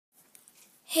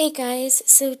Hey guys,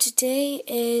 so today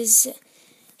is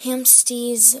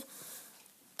Hamsti's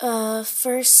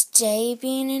first day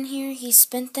being in here. He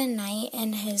spent the night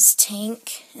in his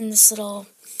tank, in this little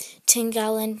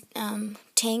 10-gallon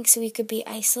tank, so he could be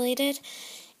isolated.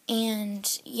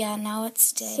 And yeah, now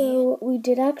it's day. So we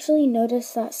did actually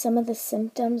notice that some of the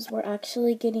symptoms were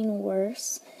actually getting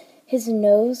worse. His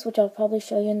nose, which I'll probably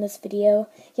show you in this video,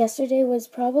 yesterday was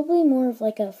probably more of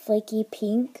like a flaky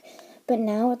pink, but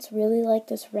now it's really like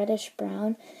this reddish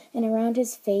brown, and around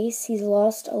his face he's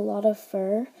lost a lot of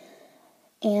fur,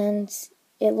 and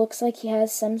it looks like he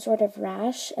has some sort of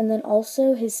rash, and then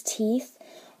also his teeth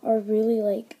are really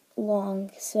like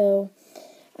long, so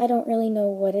I don't really know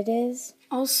what it is.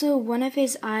 Also, one of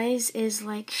his eyes is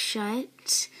like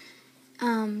shut,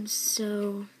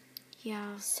 so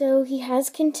he has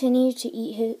continued to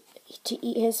eat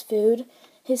his food.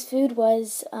 His food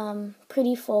was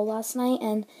pretty full last night,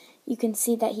 and you can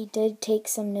see that he did take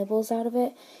some nibbles out of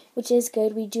it, which is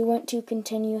good. We do want to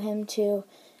continue him to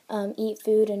eat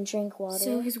food and drink water.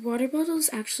 So his water bottle is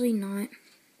actually not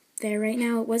there right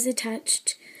now. It was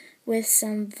attached with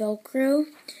some Velcro,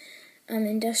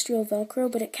 industrial Velcro,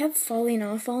 but it kept falling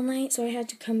off all night, so I had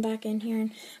to come back in here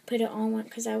and put it on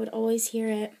because I would always hear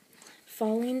it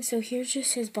falling. So here's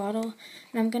just his bottle,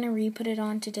 and I'm going to re-put it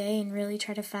on today and really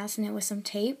try to fasten it with some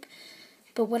tape.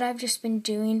 But what I've just been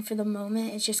doing for the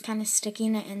moment is just kind of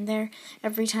sticking it in there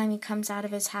every time he comes out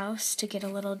of his house to get a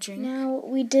little drink. Now,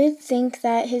 we did think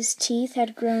that his teeth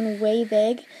had grown way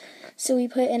big, so we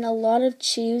put in a lot of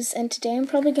chews, and today I'm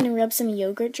probably going to rub some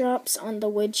yogurt drops on the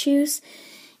wood chews.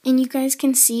 And you guys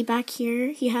can see back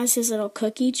here, he has his little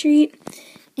cookie treat,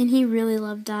 and he really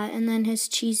loved that. And then his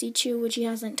cheesy chew, which he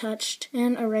hasn't touched,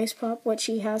 and a rice pop, which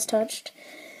he has touched,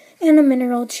 and a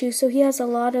mineral chew, so he has a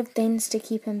lot of things to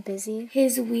keep him busy.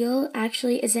 His wheel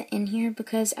actually isn't in here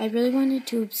because I really wanted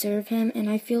to observe him, and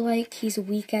I feel like he's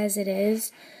weak as it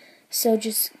is, so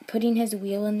just putting his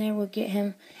wheel in there will get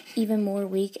him even more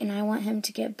weak, and I want him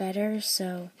to get better,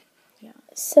 so yeah.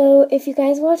 So if you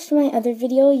guys watched my other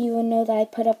video, you will know that I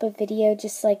put up a video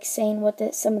just like saying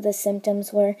what some of the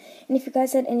symptoms were, and if you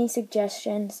guys had any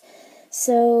suggestions.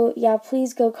 So, yeah,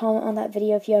 please go comment on that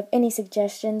video if you have any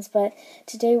suggestions, but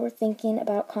today we're thinking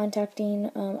about contacting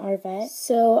our vet.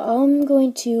 So, I'm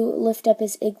going to lift up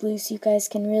his igloo so you guys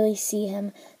can really see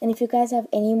him, and if you guys have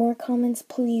any more comments,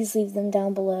 please leave them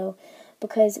down below,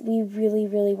 because we really,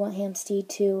 really want Hamsti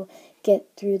to get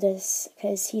through this,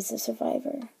 because he's a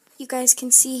survivor. You guys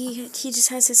can see he just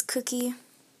has his cookie.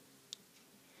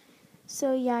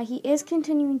 So, yeah, he is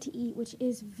continuing to eat, which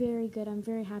is very good. I'm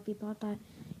very happy about that.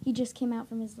 He just came out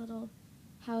from his little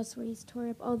house where he's tore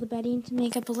up all the bedding to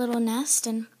make up a little nest,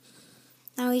 and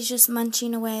now he's just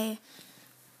munching away.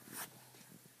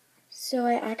 So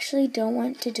I actually don't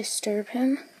want to disturb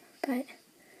him, but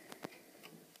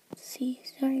see,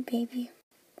 sorry baby.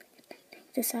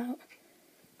 Take this out.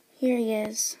 Here he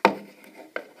is.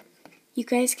 You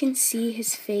guys can see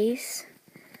his face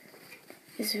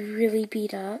is really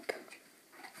beat up.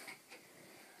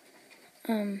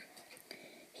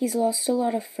 He's lost a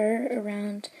lot of fur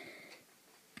around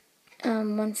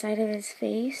one side of his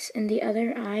face, and the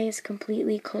other eye is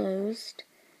completely closed.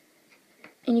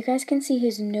 And you guys can see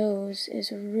his nose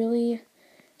is really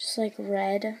just like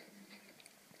red.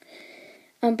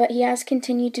 But he has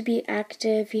continued to be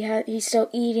active. He's still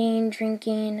eating,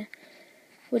 drinking,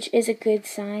 which is a good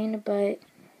sign, but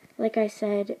like I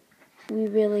said, we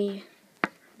really,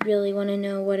 really want to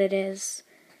know what it is.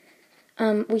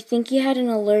 We think he had an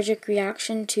allergic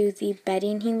reaction to the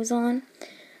bedding he was on,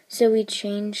 so we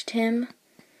changed him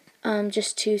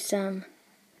just to some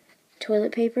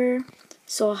toilet paper,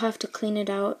 so I'll have to clean it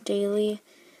out daily.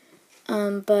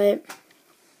 But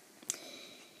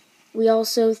we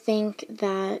also think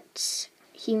that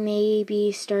he may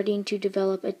be starting to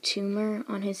develop a tumor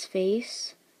on his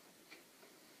face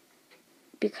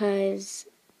because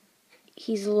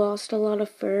he's lost a lot of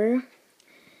fur.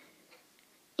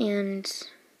 And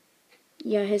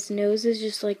yeah, his nose is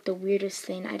just like the weirdest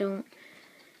thing. I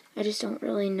just don't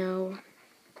really know.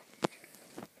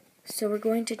 So we're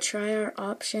going to try our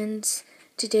options.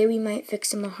 Today we might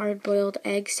fix him a hard-boiled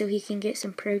egg so he can get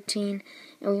some protein,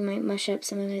 and we might mush up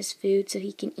some of his food so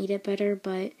he can eat it better.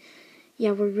 But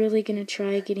yeah, we're really going to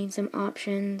try getting some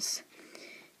options.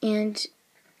 And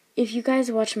if you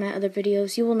guys watch my other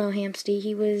videos, you will know Hamsti.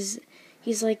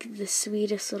 He's like the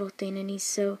sweetest little thing, and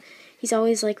he's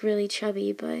always like really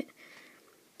chubby, but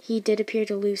he did appear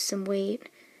to lose some weight,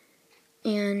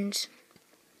 and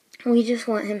we just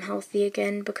want him healthy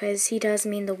again because he does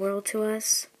mean the world to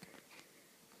us.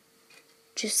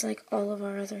 Just like all of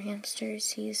our other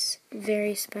hamsters, he's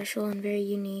very special and very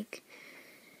unique,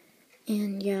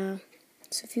 And yeah,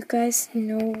 so if you guys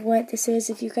know what this is,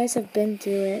 if you guys have been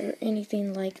through it or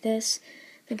anything like this,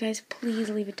 then guys, please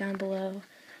leave it down below.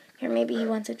 Or maybe he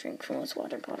wants a drink from his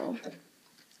water bottle.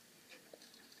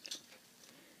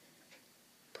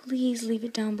 Please leave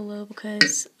it down below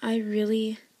because I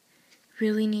really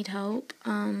need help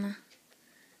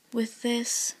with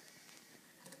this.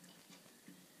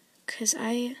 Because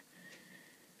I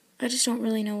just don't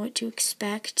really know what to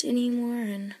expect anymore,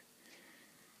 and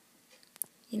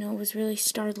you know, it was really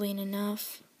startling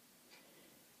enough.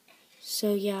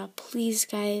 So yeah, please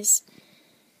guys,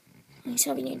 he's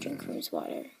having a drink from his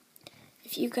water.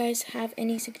 If you guys have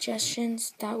any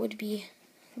suggestions, that would be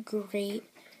great.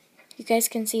 You guys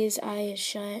can see his eye is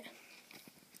shut.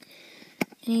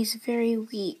 And he's very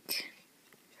weak.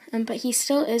 But he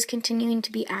still is continuing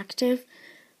to be active,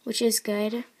 which is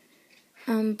good.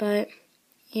 But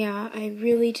yeah, I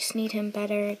really just need him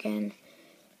better again.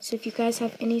 So if you guys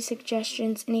have any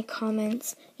suggestions, any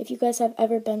comments, if you guys have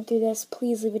ever been through this,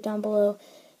 please leave it down below.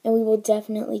 And we will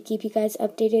definitely keep you guys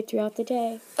updated throughout the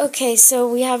day. Okay,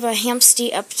 so we have a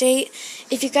Hamsti update.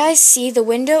 If you guys see, the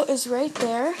window is right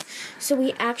there. So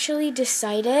we actually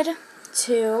decided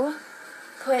to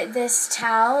put this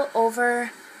towel over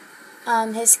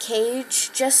his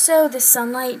cage just so the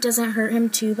sunlight doesn't hurt him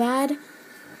too bad.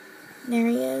 There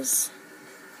he is.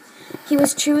 He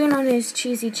was chewing on his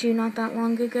cheesy chew not that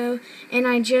long ago, and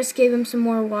I just gave him some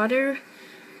more water,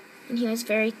 and he was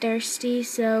very thirsty,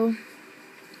 so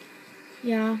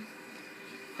yeah.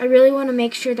 I really want to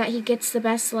make sure that he gets the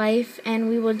best life, and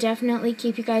we will definitely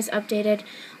keep you guys updated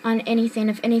on anything,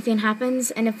 if anything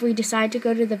happens, and if we decide to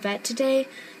go to the vet today,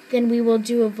 then we will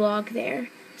do a vlog there.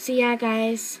 So yeah,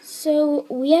 guys. So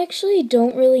we actually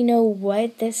don't really know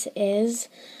what this is.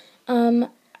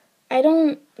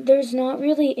 There's not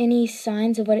really any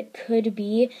signs of what it could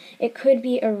be. It could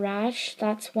be a rash.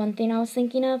 That's one thing I was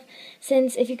thinking of.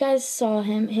 Since if you guys saw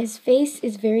him, his face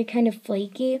is very kind of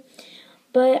flaky.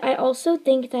 But I also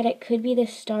think that it could be the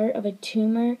start of a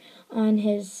tumor on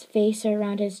his face or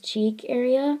around his cheek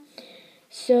area.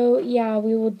 So yeah,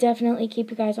 we will definitely keep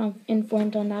you guys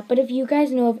informed on that. But if you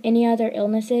guys know of any other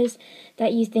illnesses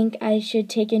that you think I should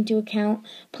take into account,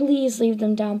 please leave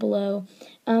them down below.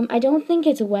 I don't think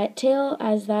it's wet tail,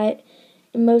 as that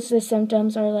most of the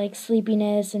symptoms are like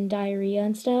sleepiness and diarrhea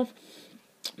and stuff.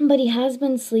 But he has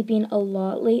been sleeping a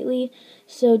lot lately,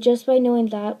 so just by knowing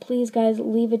that, please guys,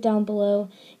 leave it down below.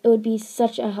 It would be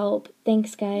such a help.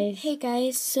 Thanks, guys. Hey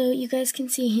guys, so you guys can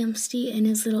see Hamsti in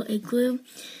his little igloo.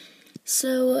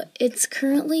 So it's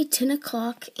currently 10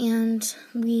 o'clock, and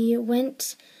we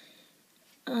went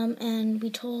and we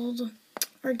told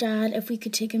our dad if we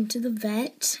could take him to the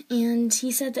vet, and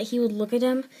he said that he would look at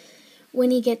him when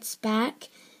he gets back.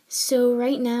 So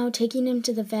right now, taking him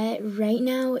to the vet right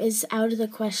now is out of the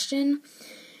question.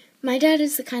 My dad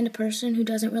is the kind of person who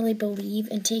doesn't really believe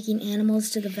in taking animals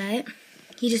to the vet.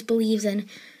 He just believes in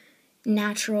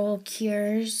natural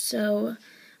cures. So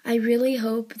I really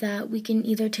hope that we can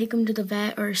either take him to the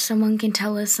vet or someone can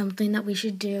tell us something that we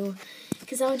should do,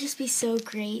 because that would just be so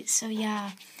great. So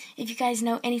yeah, if you guys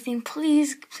know anything,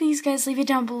 please guys, leave it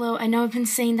down below. I know I've been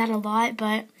saying that a lot,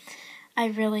 but I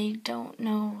really don't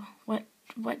know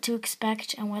what to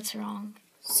expect and what's wrong.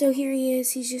 So here he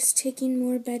is. He's just taking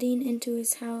more bedding into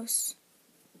his house.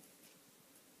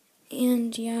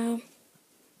 And yeah,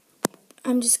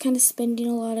 I'm just kind of spending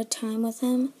a lot of time with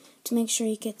him to make sure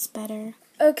he gets better.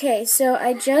 Okay, so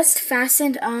I just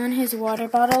fastened on his water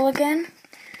bottle again.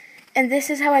 And this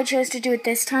is how I chose to do it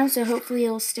this time, so hopefully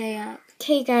it'll stay up.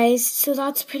 Okay guys, so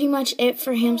that's pretty much it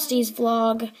for Hamsti's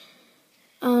vlog.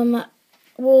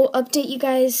 We'll update you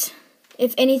guys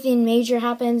if anything major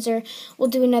happens, or we'll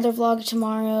do another vlog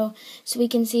tomorrow so we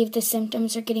can see if the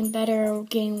symptoms are getting better or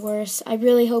getting worse. I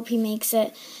really hope he makes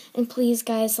it. And please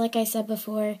guys, like I said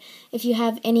before, if you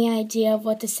have any idea of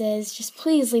what this is, just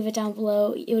please leave it down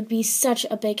below. It would be such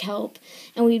a big help,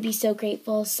 and we'd be so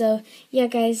grateful. So yeah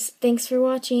guys, thanks for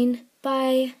watching.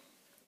 Bye.